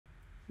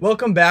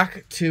Welcome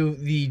back to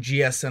the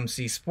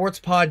GSMC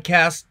Sports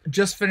Podcast.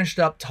 Just finished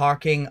up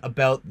talking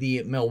about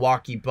the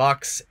Milwaukee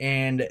Bucks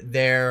and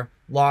their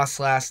loss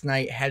last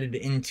night headed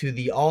into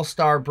the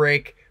All-Star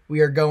break. We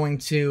are going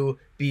to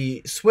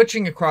be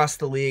switching across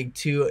the league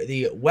to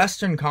the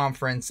Western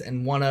Conference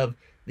and one of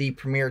the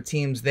premier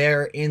teams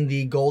there in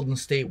the Golden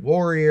State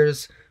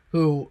Warriors,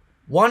 who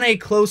won a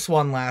close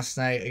one last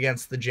night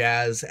against the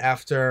Jazz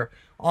after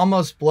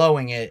almost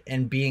blowing it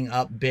and being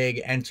up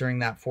big entering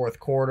that fourth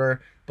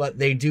quarter. But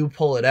they do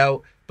pull it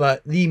out.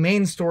 But the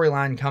main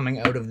storyline coming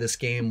out of this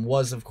game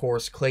was, of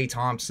course, Klay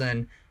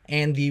Thompson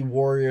and the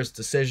Warriors'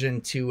 decision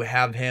to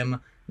have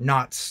him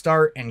not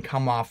start and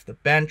come off the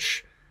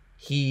bench.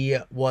 He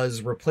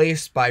was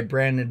replaced by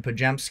Brandon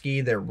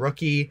Podziemski, their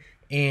rookie,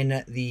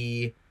 in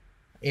the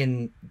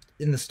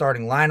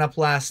starting lineup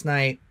last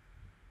night.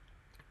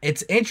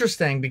 It's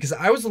interesting because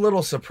I was a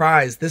little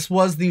surprised. This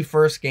was the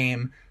first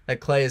game that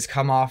Klay has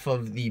come off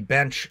of the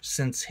bench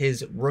since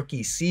his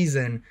rookie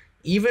season,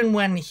 even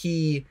when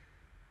he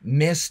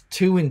missed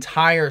 2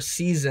 entire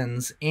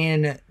seasons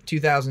in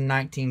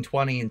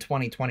 2019-20 and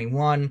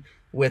 2021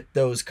 with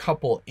those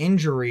couple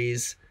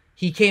injuries.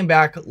 He came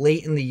back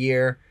late in the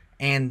year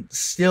and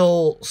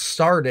still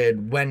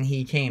started when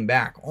he came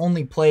back.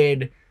 Only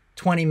played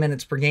 20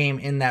 minutes per game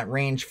in that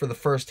range for the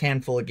first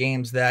handful of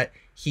games that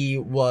he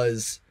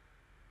was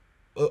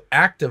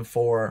active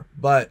for,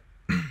 but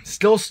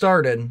still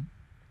started.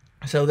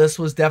 So this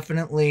was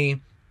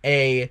definitely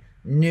a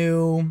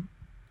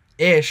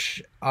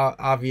new-ish,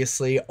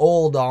 obviously,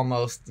 old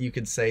almost, you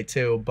could say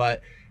too,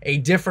 but a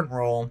different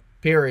role,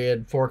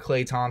 period, for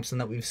Klay Thompson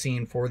that we've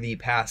seen for the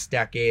past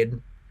decade.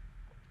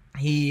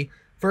 He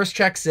first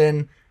checks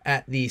in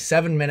at the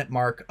 7-minute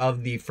mark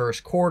of the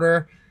first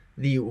quarter.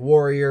 The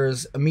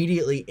Warriors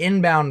immediately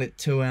inbound it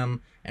to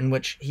him, in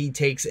which he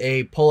takes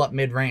a pull-up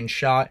mid-range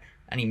shot,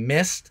 and he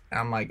missed.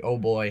 I'm like, oh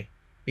boy,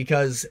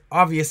 because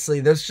obviously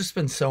there's just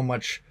been so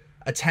much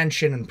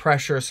attention and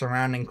pressure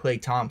surrounding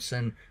Klay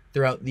Thompson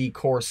throughout the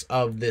course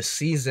of this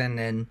season,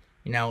 and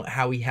you know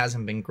how he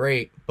hasn't been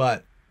great,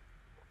 but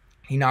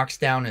he knocks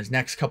down his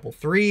next couple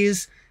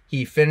threes.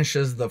 He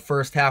finishes the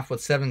first half with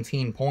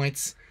 17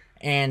 points,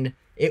 and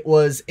it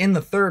was in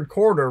the third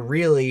quarter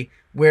really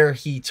where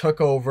he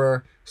took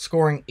over,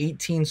 scoring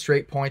 18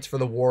 straight points for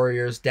the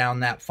Warriors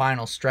down that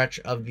final stretch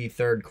of the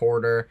third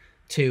quarter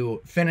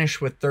to finish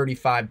with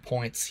 35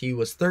 points. He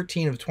was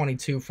 13 of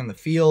 22 from the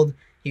field.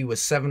 He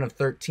was 7 of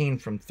 13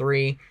 from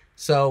 3.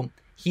 So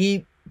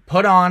he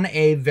put on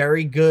a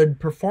very good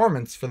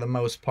performance for the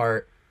most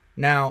part.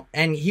 Now,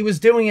 and he was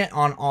doing it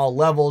on all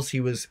levels. He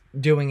was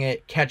doing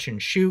it catch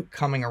and shoot,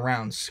 coming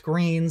around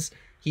screens.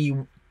 He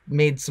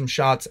made some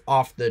shots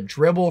off the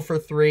dribble for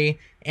 3,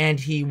 and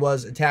he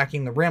was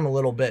attacking the rim a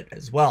little bit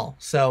as well.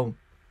 So,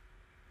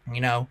 you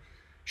know,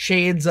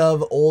 shades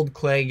of old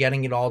Klay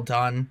getting it all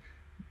done.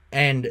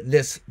 And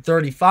this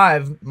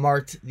 35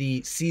 marked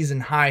the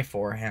season high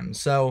for him.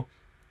 So,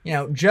 you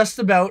know, just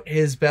about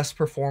his best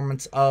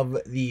performance of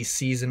the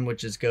season,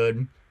 which is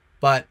good.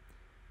 But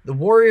the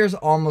Warriors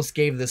almost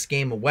gave this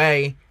game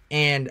away,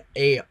 and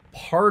a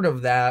part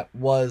of that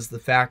was the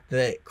fact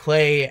that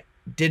Klay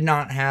did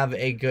not have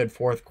a good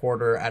fourth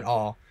quarter at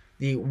all.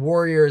 The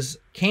Warriors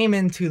came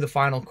into the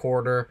final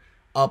quarter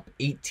up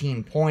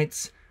 18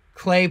 points.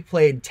 Klay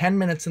played 10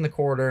 minutes in the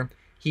quarter.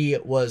 He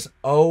was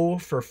 0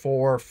 for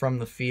 4 from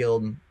the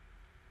field,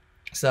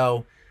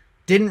 so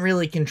didn't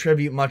really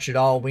contribute much at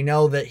all. We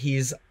know that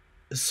he's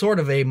sort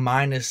of a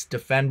minus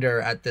defender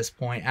at this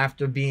point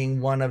after being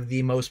one of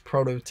the most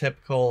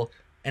prototypical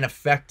and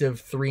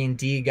effective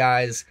 3-and-D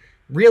guys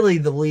really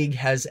the league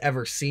has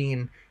ever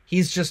seen.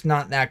 He's just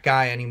not that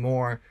guy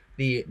anymore.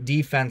 The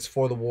defense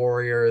for the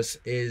Warriors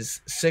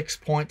is 6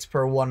 points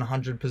per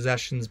 100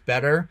 possessions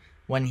better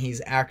when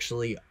he's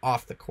actually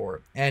off the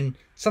court. And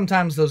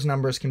sometimes those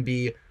numbers can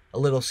be a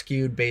little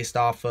skewed based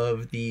off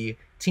of the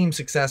team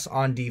success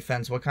on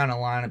defense, what kind of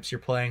lineups you're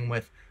playing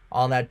with,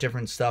 all that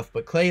different stuff.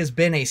 But Klay has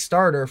been a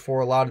starter for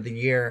a lot of the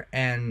year,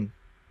 and,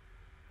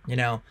 you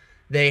know,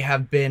 they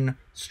have been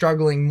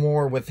struggling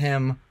more with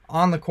him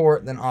on the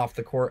court than off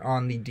the court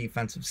on the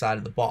defensive side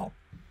of the ball.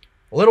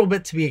 A little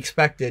bit to be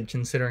expected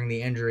considering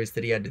the injuries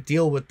that he had to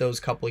deal with those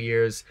couple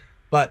years,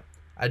 but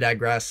I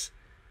digress.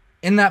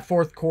 In that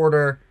fourth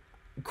quarter,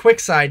 quick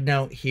side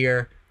note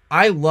here,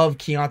 I love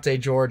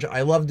Keontae George.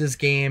 I loved his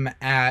game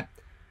at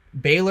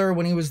Baylor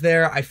when he was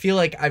there. I feel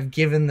like I've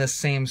given this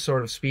same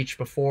sort of speech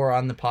before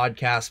on the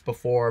podcast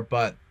before,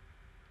 but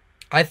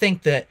I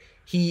think that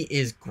he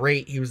is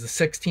great. He was the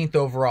 16th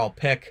overall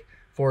pick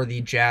for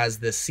the Jazz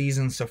this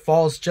season, so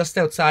falls just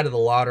outside of the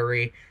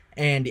lottery,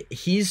 and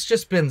he's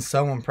just been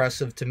so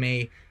impressive to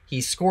me.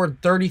 He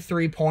scored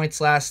 33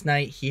 points last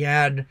night. He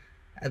had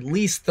at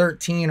least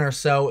 13 or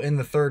so in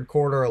the third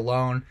quarter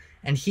alone,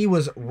 and he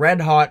was red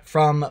hot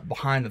from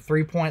behind the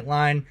three-point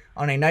line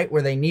on a night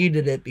where they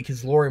needed it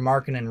because Lauri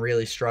Markkanen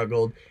really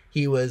struggled.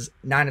 He was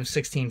 9 of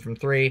 16 from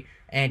 3,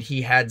 and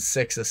he had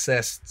 6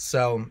 assists.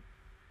 So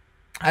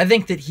I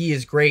think that he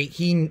is great.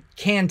 He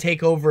can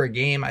take over a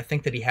game. I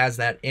think that he has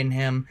that in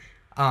him.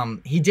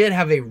 He did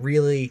have a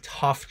really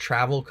tough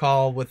travel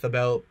call with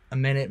about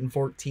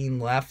 1:14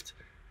 left.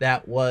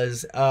 That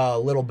was a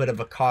little bit of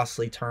a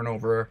costly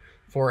turnover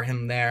for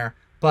him there.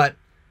 But,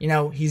 you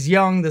know, he's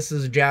young. This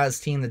is a Jazz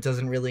team that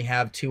doesn't really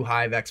have too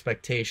high of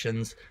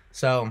expectations.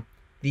 So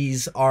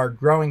these are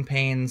growing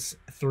pains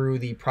through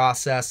the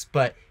process.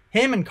 But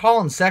him and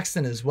Colin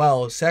Sexton as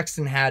well.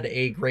 Sexton had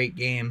a great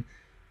game.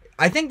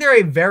 I think they're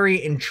a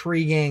very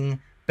intriguing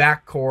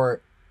backcourt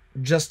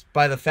just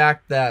by the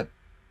fact that,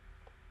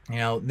 you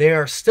know, they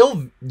are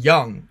still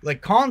young.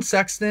 Like Colin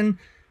Sexton,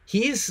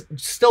 he's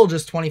still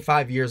just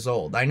 25 years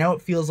old. I know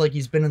it feels like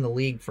he's been in the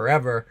league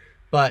forever,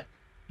 but,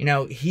 you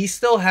know, he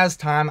still has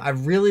time.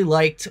 I've really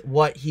liked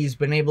what he's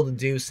been able to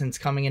do since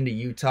coming into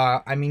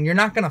Utah. I mean, you're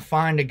not going to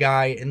find a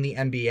guy in the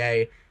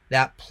NBA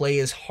that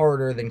plays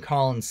harder than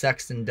Colin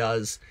Sexton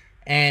does.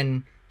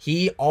 And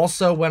he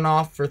also went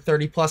off for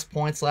 30-plus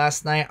points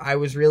last night. I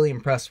was really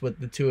impressed with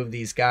the two of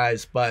these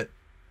guys, but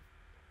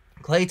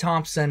Klay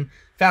Thompson,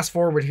 fast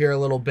forward here a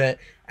little bit,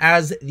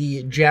 as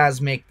the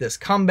Jazz make this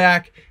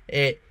comeback,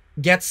 it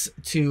gets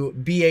to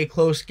be a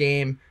close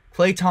game.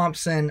 Klay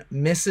Thompson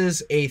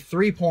misses a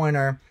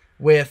three-pointer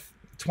with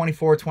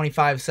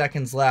 25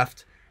 seconds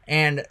left,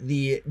 and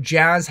the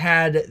Jazz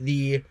had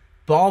the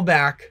ball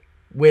back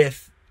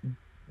with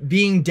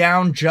being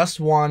down just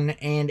one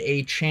and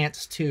a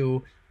chance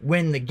to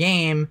win the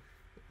game.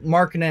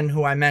 Markkanen,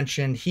 who I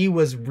mentioned, he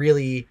was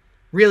really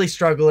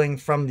struggling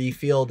from the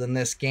field in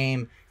this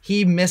game.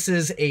 He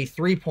misses a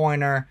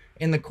three-pointer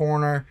in the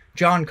corner.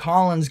 John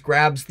Collins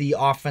grabs the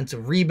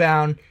offensive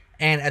rebound,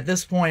 and at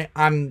this point,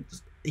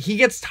 he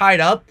gets tied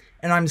up,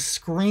 and I'm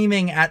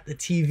screaming at the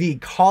TV,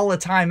 call a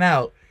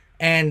timeout,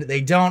 and they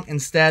don't.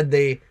 Instead,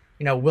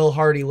 Will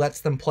Hardy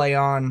lets them play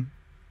on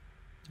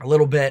a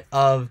little bit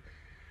of.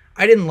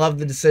 I didn't love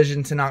the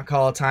decision to not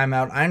call a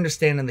timeout. I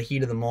understand in the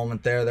heat of the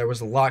moment there was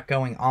a lot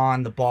going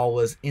on. The ball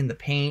was in the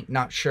paint.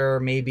 Not sure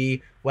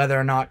maybe whether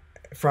or not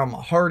from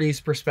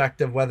Hardy's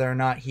perspective, whether or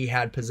not he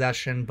had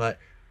possession, but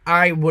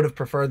I would have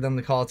preferred them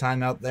to call a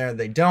timeout there.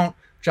 They don't.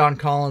 John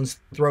Collins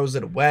throws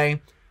it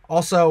away.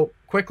 Also,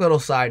 quick little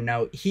side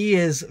note, he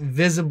is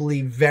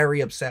visibly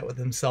very upset with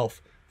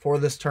himself for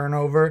this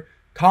turnover.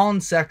 Colin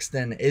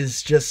Sexton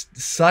is just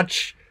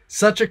such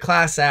a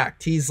class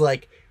act. He's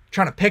like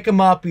trying to pick him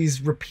up.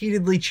 He's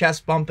repeatedly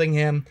chest bumping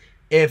him.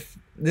 If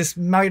this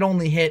might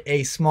only hit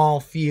a small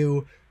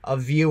few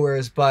of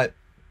viewers, but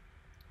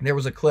there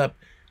was a clip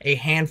a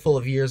handful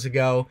of years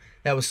ago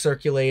that was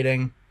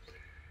circulating.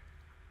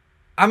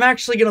 I'm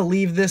actually going to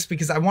leave this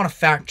because I want to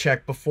fact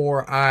check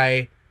before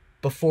I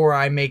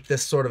make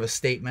this sort of a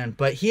statement,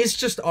 but he's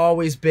just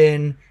always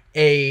been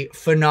a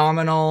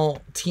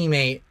phenomenal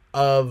teammate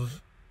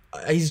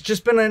he's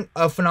just been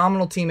a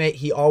phenomenal teammate.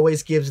 He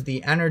always gives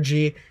the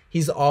energy.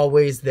 He's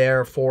always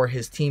there for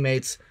his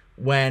teammates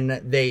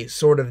when they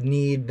sort of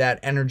need that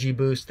energy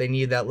boost. They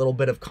need that little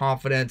bit of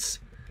confidence.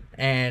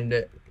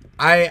 And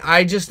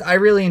I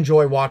really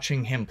enjoy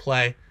watching him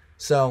play.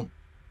 So,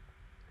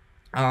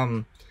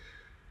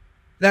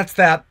 that's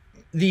that.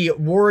 The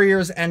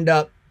Warriors end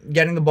up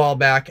getting the ball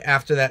back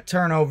after that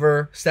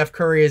turnover. Steph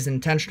Curry is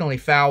intentionally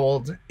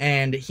fouled,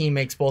 and he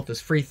makes both his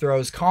free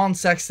throws. Colin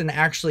Sexton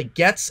actually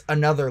gets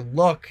another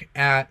look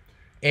at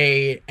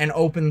an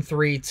open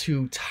three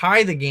to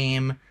tie the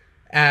game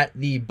at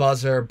the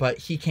buzzer, but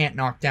he can't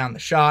knock down the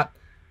shot.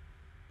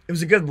 It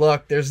was a good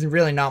look. There's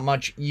really not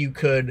much else you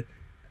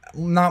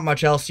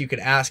could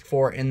ask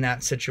for in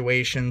that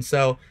situation.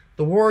 So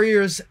the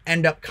Warriors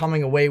end up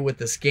coming away with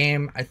this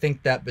game. I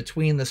think that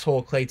between this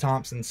whole Klay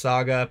Thompson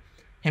saga,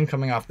 him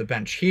coming off the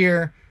bench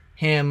here,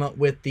 him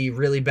with the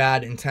really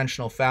bad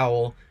intentional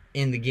foul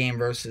in the game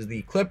versus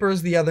the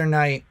Clippers the other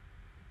night,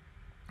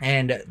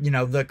 and,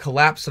 the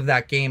collapse of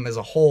that game as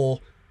a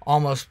whole,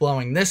 almost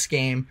blowing this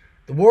game,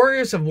 the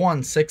Warriors have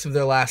won 6 of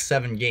their last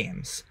 7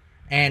 games.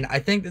 And I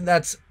think that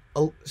that's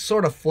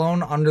sort of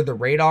flown under the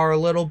radar a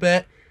little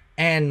bit,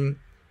 and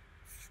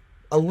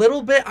a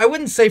little bit, I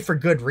wouldn't say for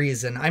good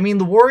reason. I mean,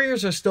 the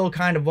Warriors are still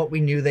kind of what we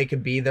knew they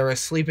could be. They're a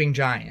sleeping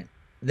giant.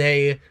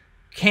 They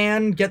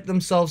can get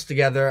themselves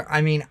together.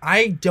 I mean,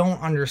 I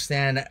don't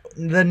understand.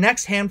 The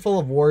next handful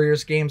of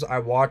Warriors games I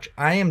watch,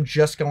 I am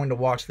just going to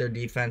watch their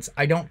defense.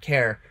 I don't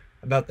care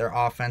about their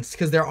offense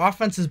because their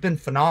offense has been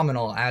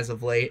phenomenal as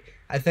of late.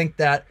 I think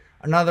that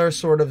another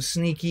sort of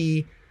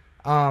sneaky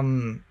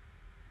storyline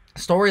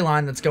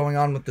that's going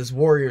on with this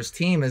Warriors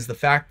team is the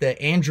fact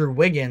that Andrew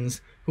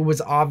Wiggins, who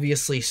was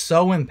obviously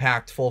so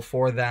impactful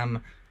for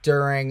them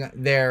during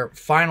their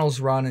finals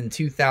run in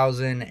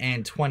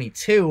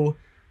 2022,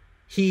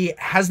 he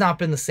has not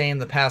been the same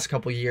the past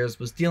couple years,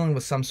 was dealing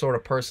with some sort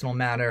of personal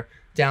matter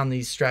down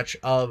the stretch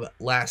of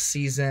last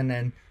season,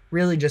 and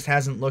really just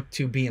hasn't looked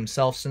to be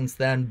himself since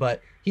then.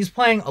 But he's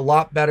playing a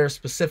lot better,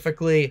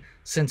 specifically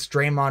since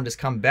Draymond has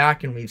come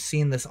back, and we've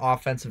seen this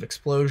offensive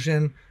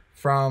explosion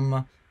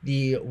from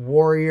the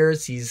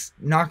Warriors. He's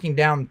knocking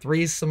down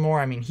threes some more.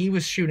 I mean, he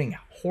was shooting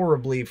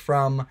horribly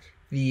from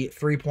the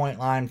three-point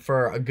line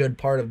for a good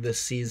part of this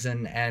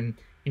season, and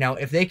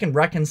if they can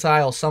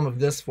reconcile some of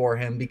this for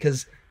him,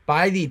 because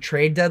by the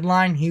trade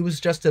deadline, he was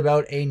just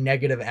about a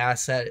negative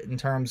asset in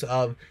terms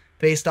of,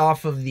 based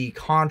off of the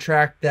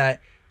contract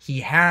that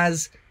he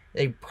has,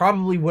 they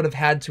probably would have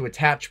had to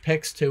attach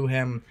picks to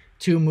him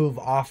to move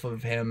off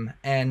of him.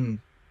 And,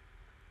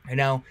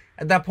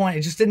 at that point,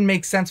 it just didn't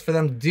make sense for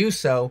them to do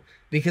so,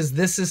 because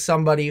this is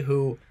somebody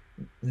who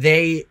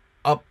they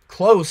up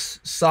close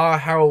saw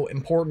how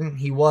important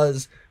he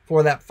was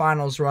for that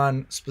finals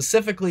run,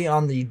 specifically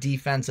on the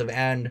defensive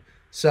end.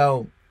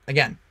 So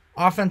again,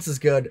 offense is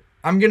good.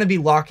 I'm going to be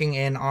locking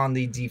in on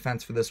the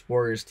defense for this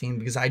Warriors team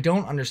because I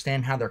don't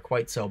understand how they're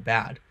quite so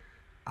bad.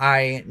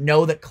 I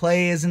know that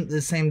Klay isn't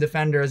the same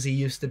defender as he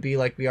used to be,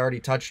 like we already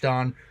touched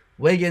on.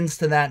 Wiggins,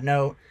 to that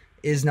note,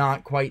 is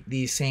not quite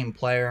the same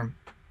player.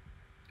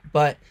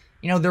 But,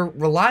 they're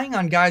relying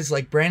on guys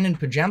like Brandon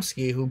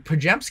Podziemski, who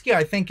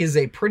I think is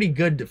a pretty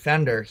good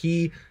defender.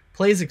 He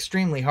plays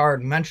extremely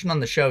hard. Mentioned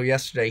on the show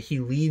yesterday, he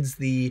leads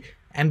the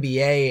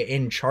NBA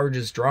in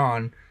charges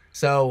drawn.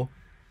 So,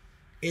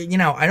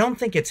 I don't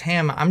think it's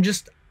him.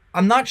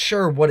 I'm not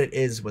sure what it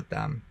is with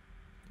them.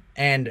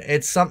 And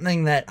it's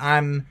something that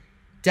I'm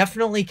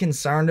definitely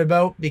concerned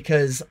about,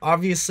 because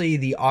obviously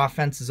the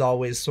offense is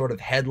always sort of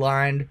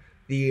headlined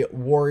the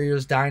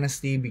Warriors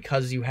dynasty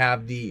because you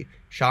have the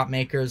shot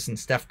makers and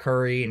Steph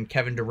Curry and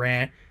Kevin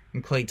Durant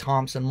and Klay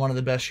Thompson, one of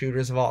the best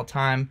shooters of all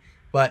time.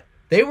 But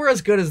they were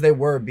as good as they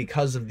were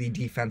because of the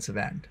defensive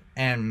end.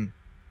 And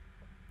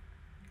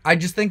I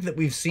just think that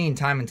we've seen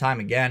time and time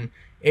again,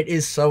 it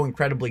is so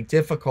incredibly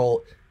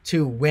difficult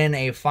to win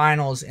a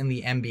finals in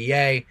the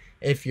NBA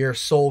if your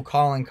sole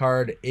calling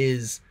card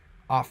is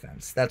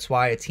offense. That's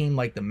why a team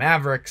like the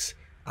Mavericks,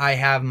 I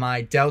have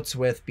my doubts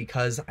with,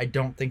 because I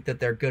don't think that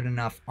they're good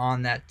enough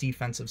on that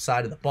defensive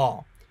side of the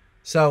ball.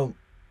 So,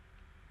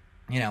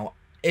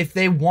 if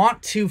they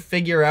want to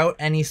figure out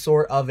any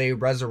sort of a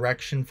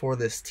resurrection for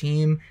this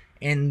team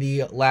in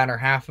the latter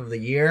half of the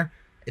year,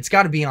 it's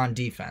got to be on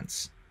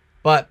defense.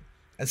 But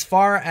as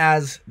far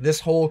as this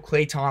whole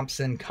Klay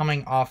Thompson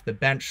coming off the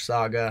bench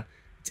saga,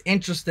 it's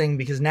interesting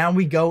because now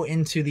we go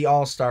into the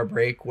All-Star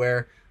break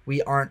where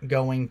we aren't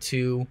going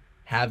to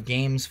have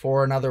games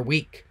for another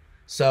week.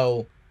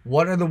 So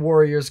what are the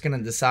Warriors going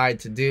to decide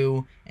to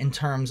do in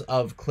terms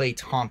of Klay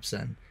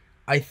Thompson?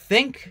 I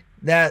think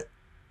that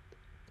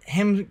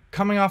him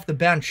coming off the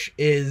bench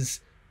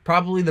is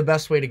probably the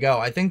best way to go.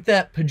 I think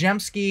that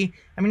Podziemski,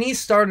 he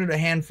started a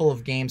handful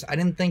of games. I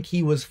didn't think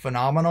he was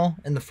phenomenal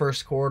in the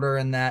first quarter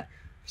and that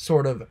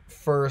sort of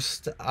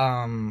first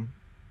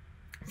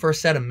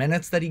set of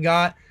minutes that he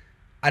got.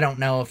 I don't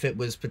know if it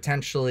was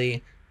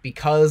potentially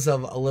because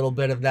of a little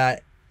bit of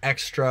that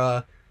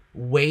extra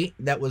weight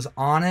that was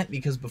on it,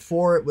 because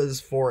before it was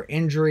for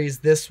injuries.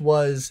 This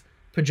was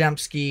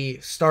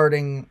Podziemski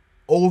starting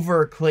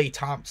over Klay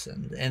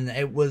Thompson, and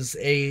it was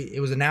a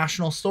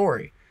national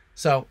story.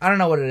 So I don't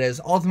know what it is.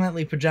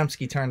 Ultimately,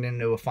 Podziemski turned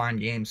into a fine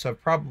game, so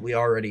I've probably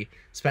already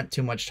spent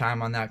too much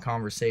time on that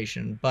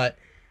conversation. But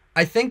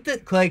I think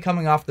that Klay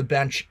coming off the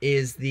bench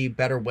is the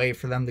better way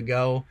for them to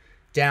go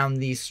down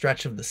the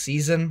stretch of the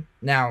season.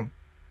 Now,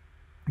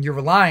 you're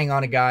relying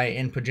on a guy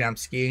in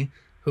Podziemski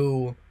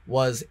who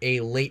was a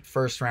late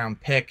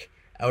first-round pick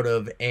out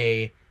of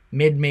a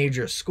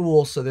mid-major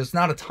school, so there's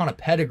not a ton of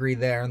pedigree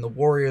there, and the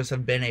Warriors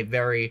have been a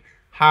very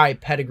high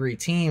pedigree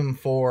team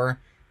for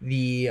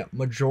the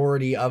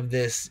majority of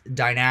this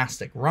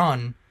dynastic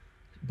run.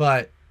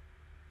 But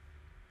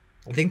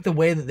I think the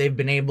way that they've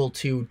been able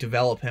to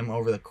develop him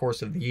over the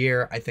course of the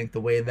year, I think the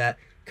way that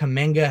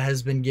Kuminga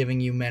has been giving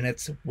you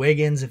minutes,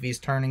 Wiggins, if he's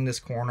turning this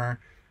corner,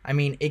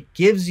 it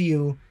gives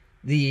you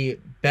the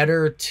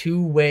better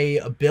two-way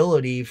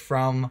ability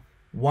from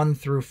 1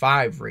 through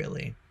 5,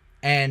 really.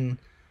 And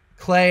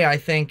Klay, I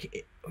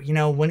think,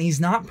 when he's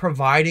not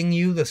providing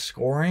you the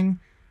scoring,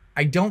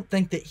 I don't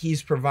think that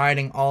he's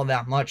providing all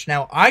that much.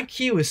 Now,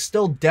 IQ is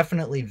still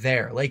definitely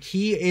there. Like,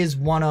 he is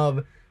one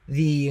of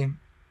the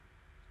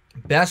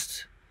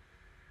best.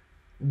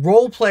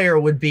 Role player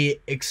would be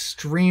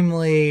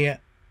extremely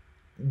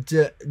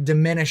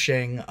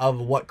diminishing of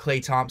what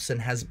Klay Thompson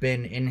has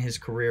been in his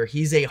career.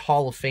 He's a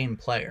Hall of Fame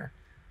player,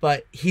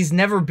 but he's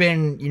never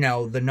been,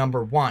 the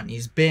number one.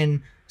 He's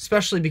been,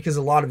 especially because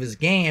a lot of his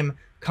game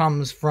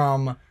comes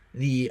from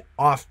the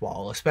off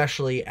ball,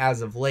 especially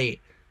as of late.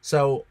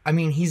 So,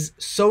 he's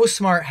so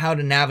smart how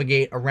to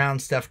navigate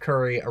around Steph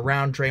Curry,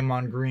 around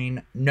Draymond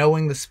Green,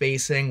 knowing the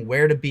spacing,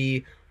 where to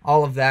be,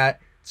 all of that.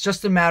 It's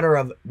just a matter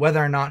of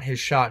whether or not his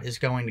shot is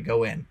going to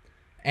go in.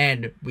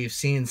 And we've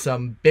seen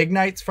some big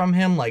nights from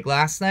him, like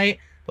last night,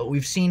 but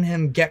we've seen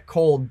him get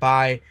cold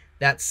by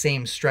that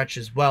same stretch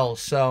as well.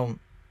 So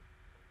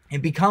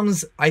it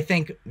becomes, I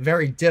think,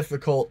 very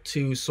difficult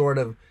to sort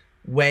of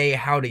weigh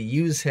how to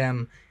use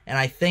him. And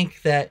I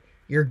think that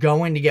you're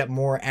going to get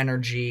more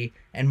energy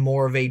and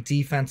more of a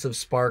defensive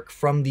spark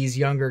from these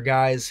younger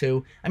guys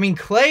who,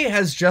 Klay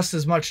has just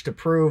as much to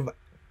prove,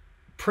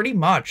 pretty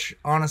much,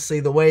 honestly,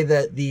 the way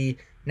that the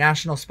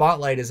national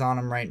spotlight is on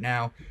him right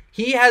now.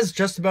 He has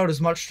just about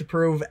as much to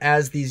prove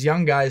as these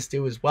young guys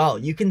do as well.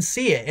 You can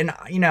see it. And,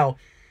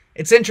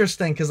 it's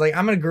interesting because,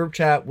 I'm in a group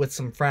chat with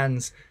some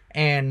friends,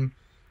 and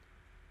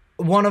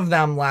one of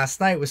them last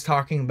night was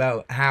talking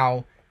about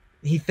how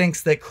he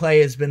thinks that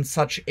Klay has been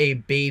such a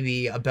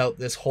baby about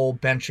this whole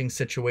benching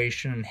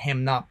situation and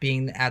him not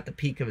being at the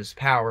peak of his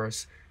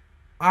powers.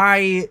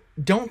 I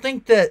don't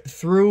think that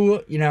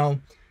through,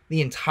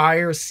 the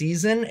entire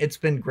season it's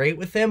been great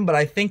with him, but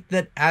I think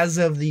that as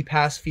of the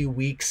past few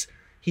weeks,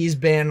 he's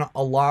been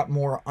a lot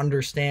more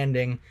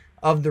understanding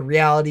of the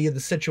reality of the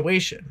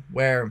situation,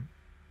 where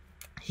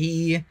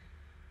he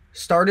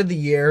started the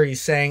year,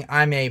 he's saying,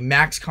 I'm a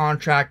max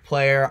contract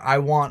player, I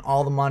want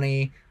all the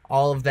money,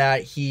 all of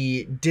that.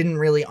 He didn't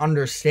really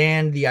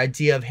understand the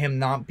idea of him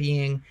not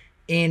being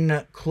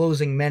in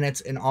closing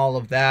minutes and all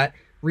of that.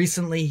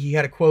 Recently, he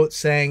had a quote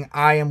saying,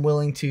 I am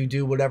willing to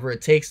do whatever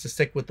it takes to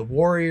stick with the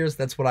Warriors.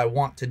 That's what I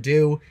want to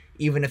do,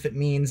 even if it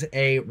means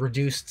a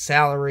reduced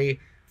salary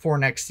for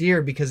next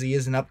year, because he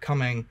is an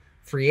upcoming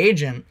free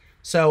agent.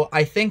 So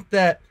I think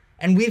that,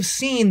 and we've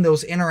seen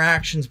those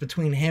interactions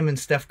between him and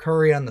Steph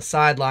Curry on the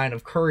sideline,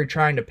 of Curry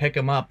trying to pick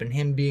him up and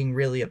him being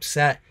really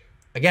upset.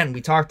 Again,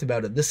 we talked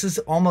about it. This is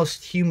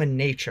almost human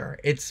nature.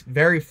 It's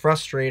very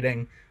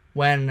frustrating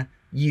when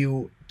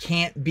you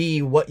can't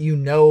be what you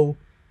know,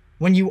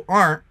 when you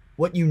aren't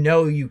what you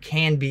know you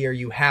can be or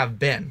you have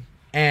been.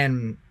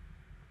 And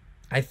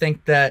I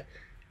think that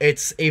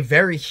it's a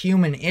very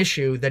human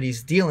issue that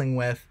he's dealing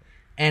with.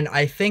 And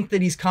I think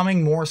that he's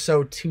coming more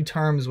so to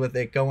terms with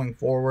it going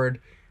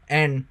forward.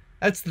 And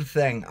that's the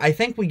thing. I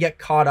think we get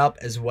caught up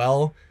as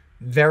well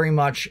very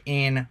much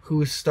in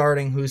who's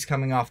starting, who's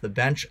coming off the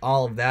bench,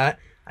 all of that.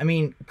 I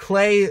mean,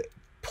 Klay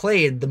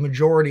played the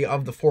majority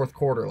of the fourth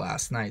quarter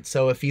last night.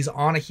 So if he's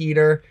on a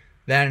heater,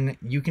 then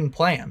you can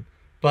play him.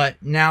 But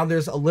now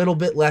there's a little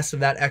bit less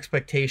of that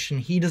expectation.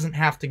 He doesn't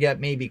have to get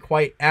maybe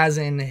quite as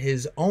in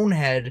his own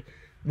head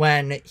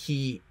when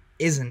he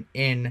isn't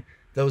in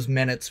those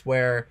minutes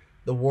where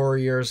the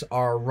Warriors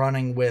are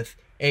running with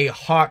a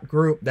hot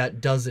group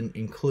that doesn't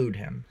include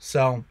him.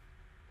 So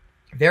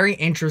very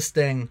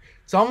interesting.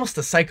 It's almost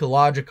a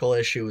psychological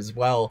issue as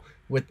well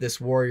with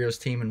this Warriors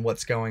team and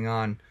what's going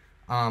on.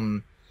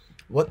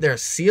 What their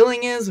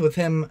ceiling is with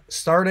him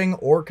starting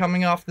or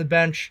coming off the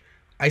bench,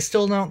 I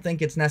still don't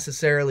think it's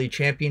necessarily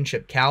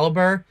championship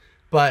caliber,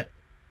 but,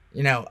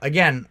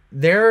 again,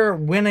 they're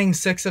winning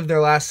 6 of their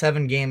last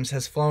 7 games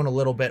has flown a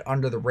little bit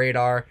under the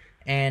radar,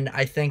 and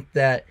I think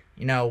that,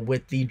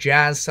 with the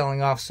Jazz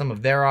selling off some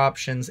of their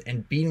options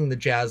and beating the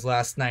Jazz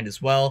last night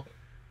as well,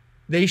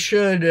 they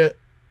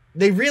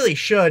really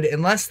should,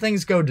 unless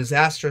things go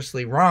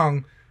disastrously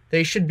wrong,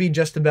 they should be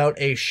just about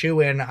a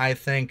shoo-in, I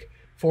think,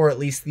 for at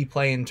least the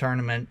play-in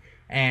tournament,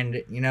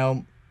 and,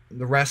 the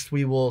rest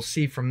we will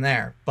see from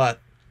there. But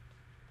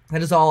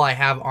that is all I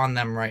have on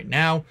them right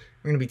now.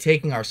 We're going to be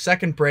taking our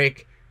second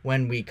break.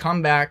 When we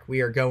come back,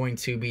 we are going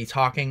to be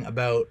talking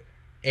about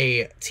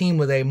a team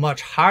with a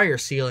much higher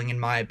ceiling, in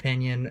my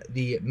opinion,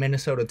 the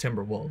Minnesota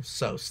Timberwolves.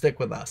 So stick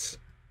with us.